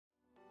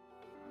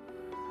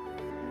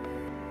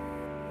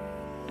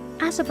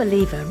As a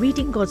believer,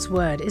 reading God's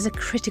Word is a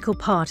critical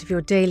part of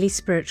your daily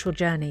spiritual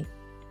journey.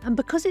 And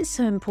because it's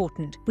so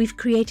important, we've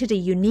created a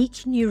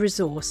unique new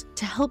resource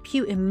to help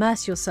you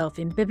immerse yourself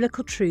in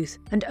biblical truth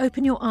and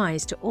open your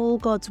eyes to all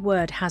God's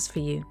Word has for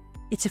you.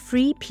 It's a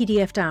free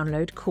PDF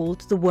download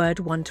called The Word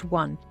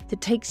 1-to-1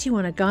 that takes you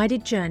on a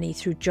guided journey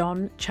through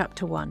John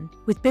chapter 1.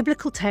 With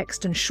biblical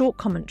text and short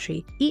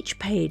commentary, each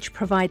page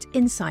provides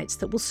insights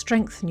that will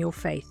strengthen your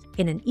faith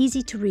in an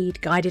easy-to-read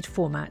guided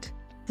format.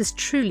 There's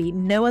truly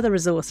no other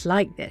resource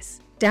like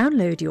this.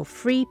 Download your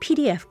free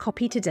PDF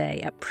copy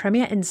today at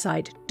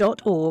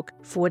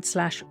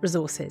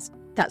premierinsight.org/resources.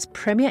 That's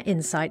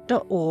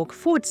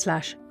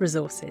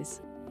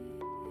premierinsight.org/resources.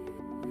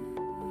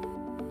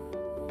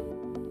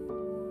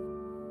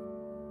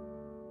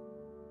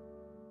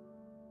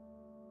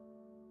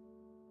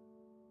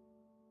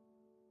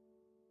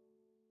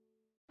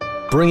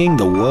 Bringing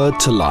the Word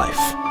to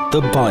life.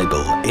 The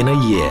Bible in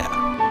a year.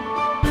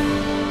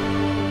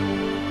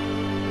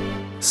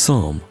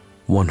 Psalm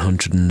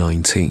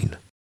 119.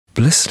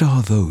 Blessed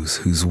are those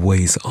whose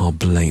ways are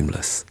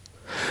blameless,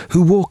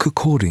 who walk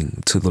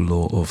according to the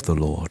law of the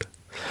Lord.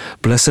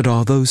 Blessed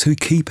are those who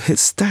keep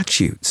his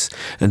statutes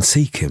and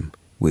seek him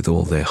with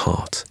all their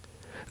heart.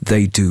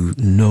 They do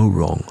no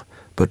wrong,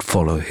 but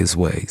follow his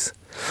ways.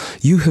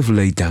 You have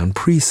laid down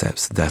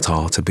precepts that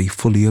are to be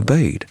fully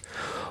obeyed.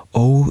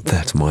 Oh,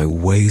 that my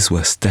ways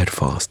were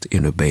steadfast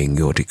in obeying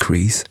your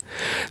decrees.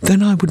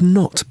 Then I would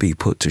not be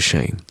put to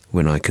shame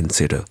when I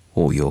consider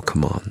all your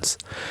commands.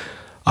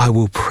 I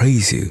will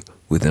praise you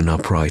with an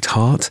upright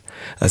heart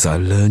as I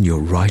learn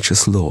your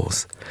righteous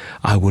laws.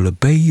 I will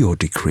obey your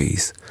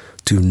decrees.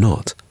 Do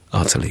not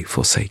utterly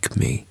forsake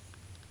me.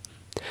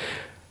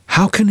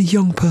 How can a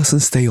young person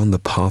stay on the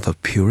path of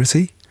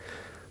purity?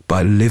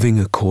 By living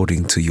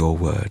according to your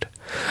word.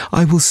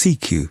 I will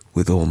seek you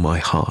with all my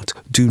heart.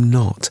 Do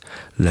not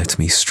let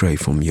me stray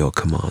from your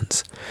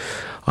commands.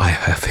 I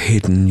have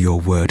hidden your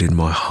word in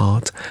my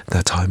heart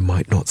that I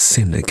might not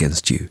sin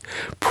against you.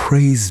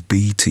 Praise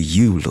be to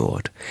you,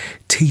 Lord.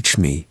 Teach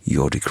me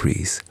your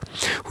decrees.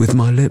 With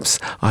my lips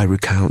I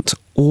recount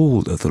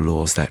all of the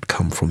laws that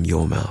come from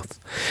your mouth.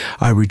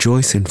 I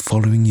rejoice in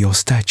following your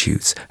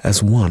statutes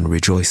as one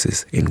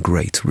rejoices in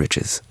great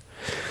riches.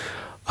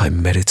 I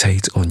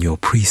meditate on your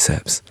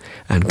precepts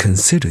and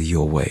consider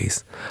your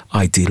ways.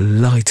 I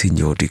delight in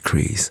your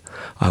decrees.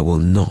 I will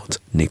not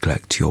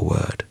neglect your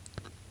word.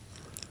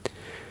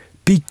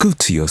 Be good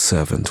to your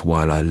servant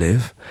while I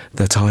live,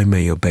 that I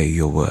may obey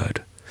your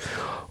word.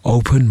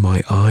 Open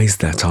my eyes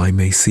that I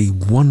may see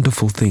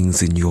wonderful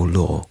things in your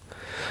law.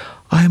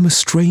 I am a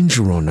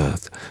stranger on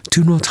earth.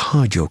 Do not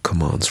hide your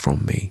commands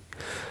from me.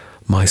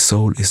 My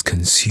soul is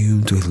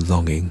consumed with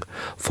longing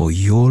for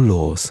your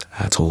laws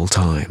at all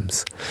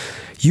times.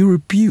 You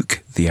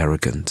rebuke the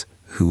arrogant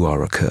who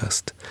are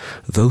accursed.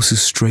 Those who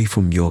stray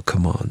from your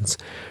commands,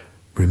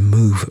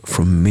 remove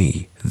from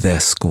me their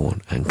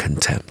scorn and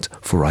contempt,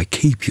 for I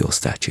keep your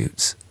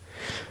statutes.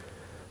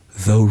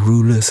 Though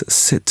rulers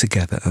sit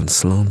together and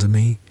slander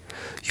me,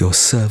 your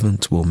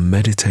servant will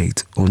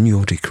meditate on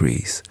your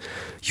decrees.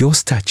 Your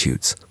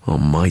statutes are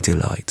my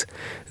delight.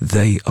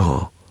 They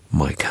are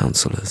my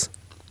counselors.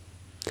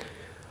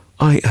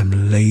 I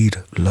am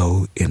laid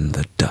low in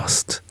the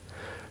dust.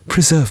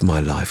 Preserve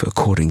my life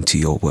according to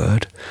your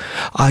word.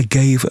 I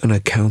gave an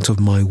account of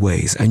my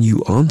ways, and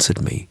you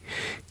answered me.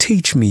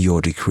 Teach me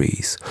your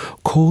decrees.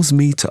 Cause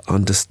me to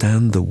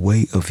understand the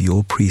way of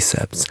your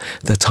precepts,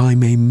 that I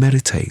may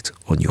meditate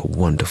on your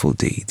wonderful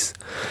deeds.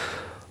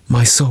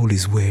 My soul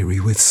is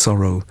weary with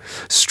sorrow.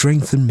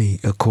 Strengthen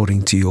me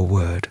according to your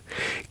word.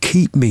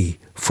 Keep me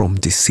from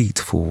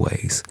deceitful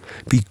ways.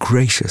 Be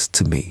gracious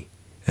to me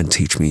and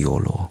teach me your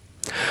law.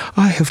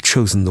 I have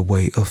chosen the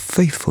way of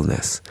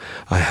faithfulness.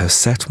 I have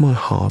set my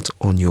heart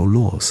on your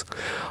laws.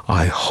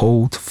 I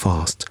hold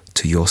fast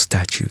to your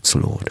statutes,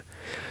 Lord.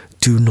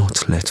 Do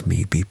not let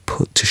me be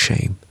put to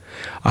shame.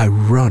 I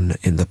run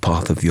in the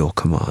path of your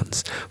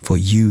commands, for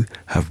you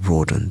have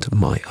broadened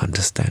my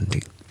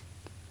understanding.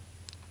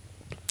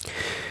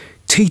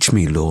 Teach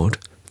me, Lord,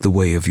 the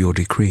way of your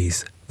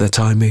decrees, that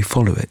I may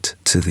follow it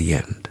to the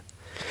end.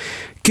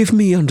 Give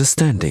me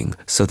understanding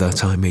so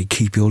that I may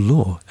keep your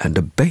law and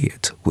obey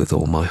it with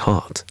all my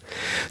heart.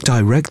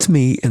 Direct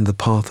me in the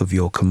path of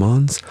your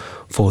commands,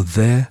 for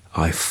there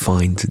I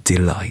find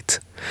delight.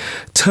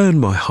 Turn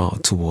my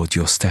heart toward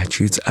your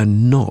statutes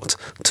and not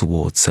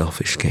toward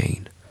selfish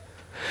gain.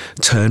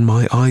 Turn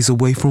my eyes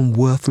away from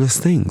worthless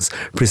things.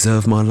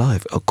 Preserve my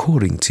life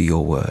according to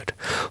your word.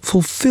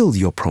 Fulfill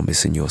your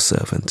promise in your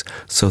servant,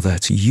 so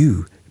that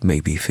you may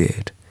be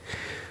feared.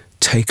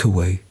 Take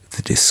away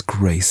the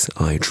disgrace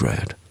I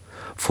dread,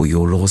 for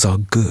your laws are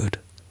good.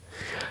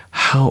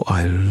 How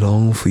I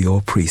long for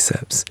your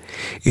precepts.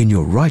 In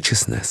your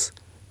righteousness,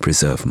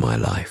 preserve my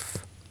life.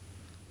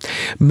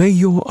 May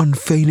your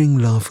unfailing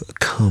love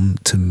come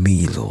to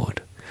me,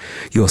 Lord.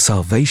 Your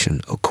salvation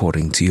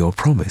according to your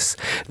promise.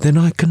 Then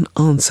I can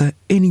answer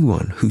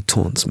anyone who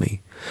taunts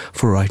me,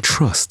 for I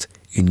trust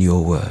in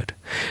your word.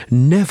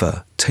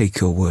 Never take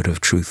your word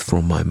of truth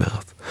from my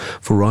mouth,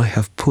 for I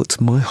have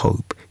put my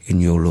hope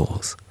in your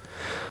laws.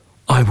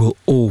 I will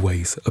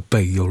always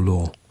obey your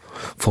law,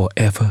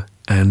 forever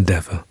and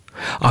ever.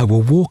 I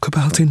will walk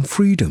about in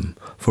freedom,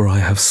 for I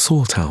have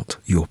sought out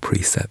your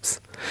precepts.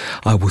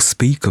 I will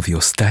speak of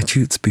your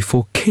statutes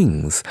before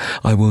kings.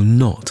 I will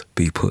not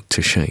be put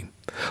to shame,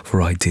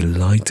 for I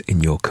delight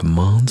in your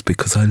commands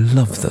because I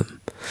love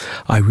them.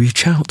 I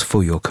reach out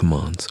for your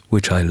commands,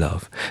 which I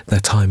love,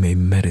 that I may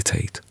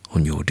meditate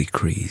on your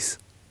decrees.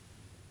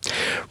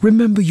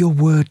 Remember your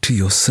word to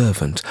your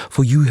servant,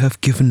 for you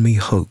have given me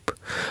hope.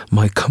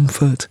 My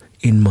comfort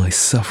in my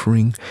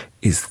suffering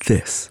is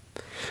this: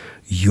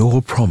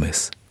 your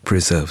promise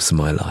preserves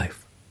my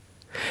life.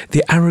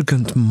 The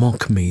arrogant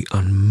mock me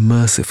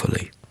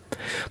unmercifully,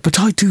 but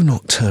I do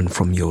not turn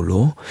from your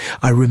law.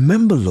 I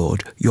remember,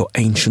 Lord, your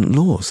ancient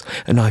laws,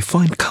 and I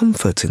find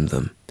comfort in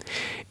them.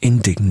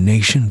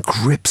 Indignation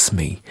grips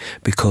me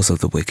because of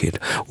the wicked,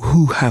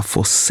 who have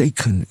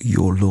forsaken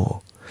your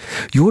law.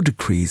 Your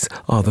decrees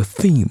are the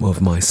theme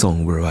of my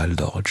song where I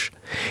lodge.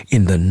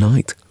 In the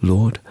night,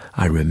 Lord,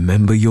 I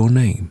remember your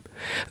name,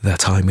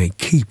 that I may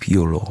keep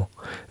your law.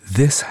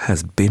 This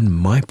has been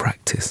my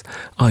practice.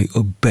 I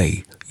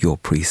obey your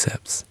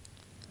precepts.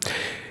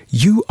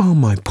 You are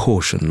my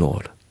portion,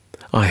 Lord.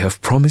 I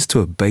have promised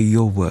to obey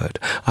your word.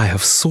 I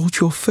have sought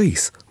your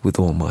face with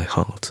all my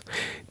heart.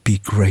 Be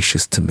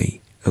gracious to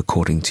me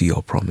according to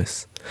your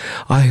promise.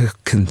 I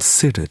have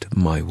considered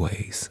my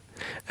ways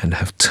and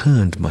have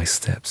turned my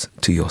steps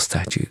to your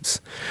statutes.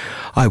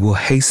 I will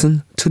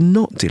hasten to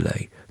not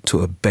delay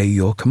to obey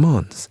your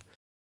commands.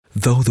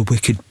 Though the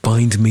wicked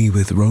bind me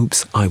with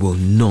ropes, I will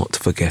not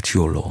forget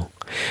your law.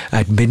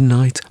 At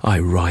midnight I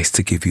rise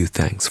to give you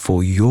thanks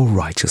for your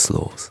righteous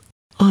laws.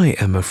 I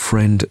am a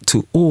friend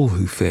to all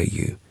who fear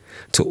you,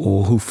 to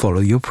all who follow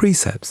your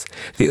precepts.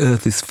 The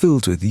earth is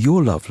filled with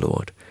your love,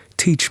 Lord.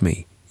 Teach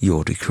me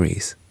your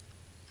decrees.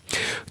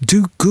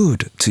 Do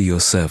good to your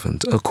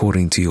servant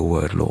according to your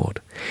word,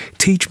 Lord.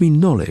 Teach me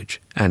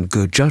knowledge and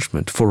good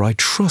judgment, for I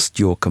trust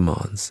your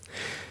commands.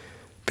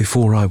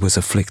 Before I was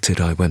afflicted,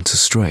 I went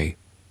astray,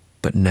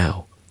 but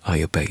now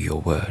I obey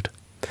your word.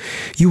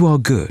 You are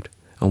good,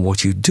 and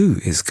what you do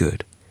is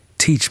good.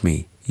 Teach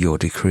me your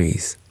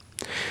decrees.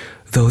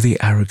 Though the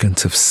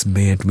arrogant have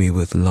smeared me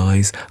with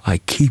lies, I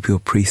keep your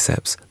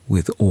precepts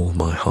with all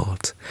my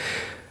heart.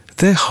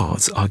 Their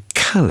hearts are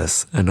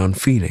callous and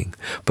unfeeling,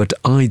 but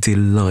I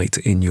delight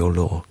in your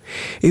law.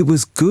 It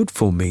was good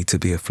for me to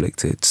be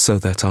afflicted, so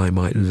that I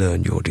might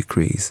learn your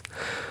decrees.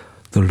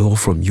 The law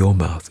from your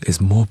mouth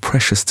is more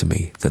precious to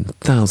me than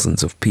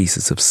thousands of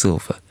pieces of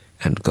silver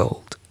and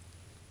gold.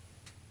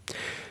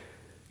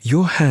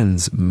 Your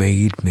hands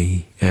made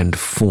me and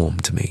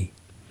formed me.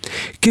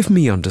 Give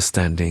me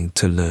understanding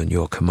to learn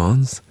your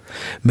commands.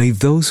 May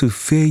those who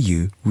fear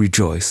you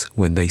rejoice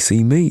when they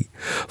see me,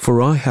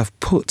 for I have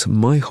put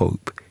my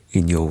hope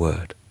in your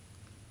word.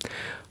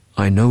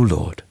 I know,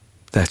 Lord,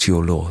 that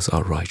your laws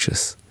are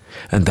righteous,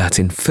 and that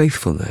in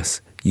faithfulness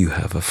you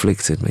have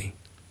afflicted me.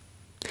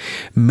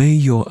 May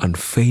your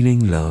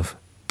unfailing love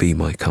be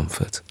my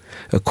comfort,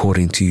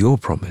 according to your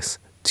promise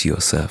to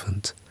your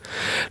servant.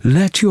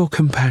 Let your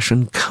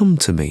compassion come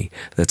to me,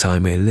 that I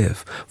may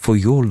live, for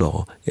your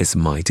law is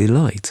my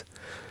delight.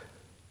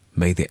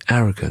 May the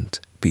arrogant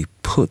be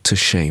put to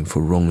shame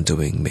for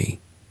wrongdoing me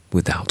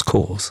without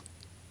cause.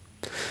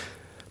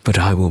 But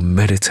I will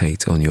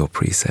meditate on your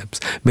precepts.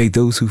 May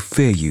those who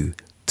fear you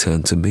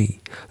turn to me,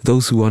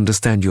 those who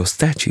understand your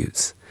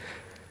statutes.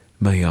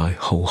 May I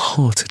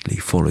wholeheartedly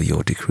follow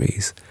your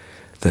decrees,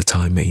 that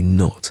I may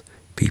not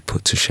be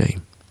put to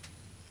shame.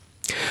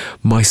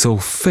 My soul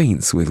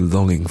faints with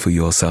longing for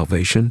your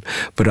salvation,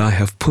 but I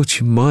have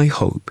put my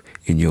hope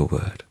in your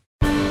word.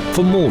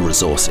 For more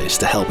resources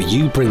to help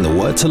you bring the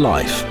word to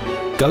life,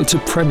 go to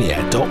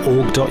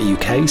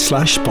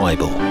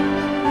premier.org.uk/Bible.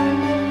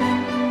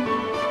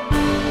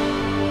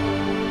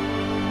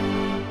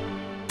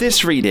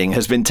 This reading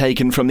has been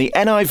taken from the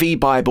NIV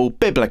Bible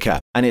Biblica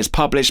and is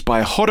published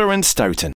by Hodder and Stoughton.